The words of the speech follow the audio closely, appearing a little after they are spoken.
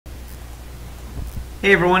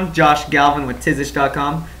Hey everyone, Josh Galvin with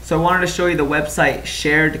Tizish.com. So I wanted to show you the website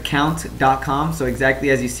sharedcount.com. So exactly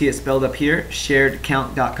as you see it spelled up here,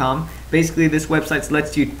 sharedcount.com. Basically this website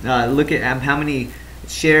lets you look at how many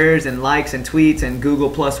shares and likes and tweets and Google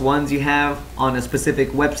plus ones you have on a specific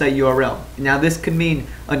website URL. Now this could mean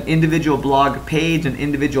an individual blog page, an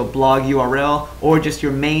individual blog URL, or just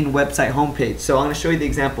your main website homepage. So I'm going to show you the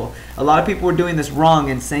example. A lot of people were doing this wrong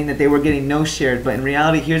and saying that they were getting no shares, but in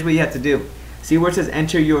reality, here's what you have to do. See where it says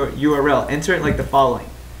enter your URL, enter it like the following.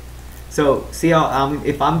 So see how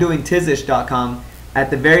if I'm doing Tizish.com,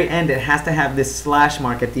 at the very end it has to have this slash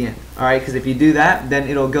mark at the end. Alright, because if you do that, then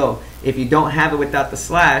it'll go. If you don't have it without the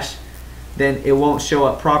slash, then it won't show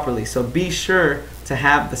up properly. So be sure to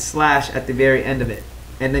have the slash at the very end of it.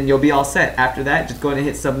 And then you'll be all set. After that, just go ahead and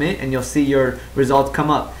hit submit and you'll see your results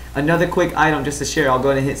come up. Another quick item just to share, I'll go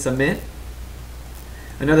ahead and hit submit.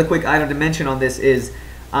 Another quick item to mention on this is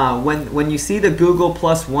when you see the Google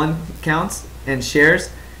plus one counts and shares,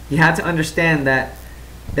 you have to understand that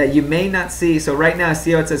you may not see. So right now,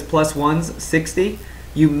 see how it says plus ones 60.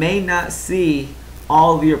 You may not see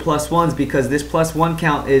all of your plus ones because this plus one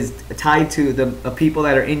count is tied to the people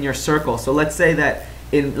that are in your circle. So let's say that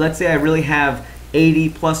let's say I really have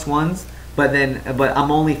 80 plus ones, but I'm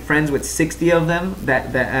only friends with 60 of them.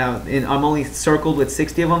 And I'm only circled with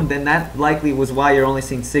 60 of them. Then that likely was why you're only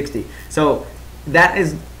seeing 60. So that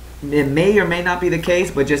is, it may or may not be the case,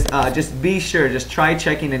 but just be sure, just try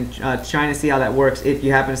checking and trying to see how that works if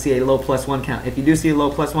you happen to see a low plus one count. If you do see a low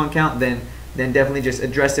plus one count, then definitely just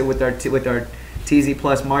address it with our TZ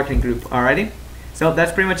Plus marketing group. Alrighty, so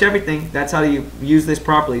that's pretty much everything. That's how you use this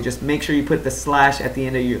properly. Just make sure you put the slash at the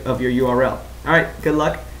end of your URL. Alright, good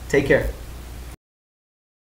luck, take care.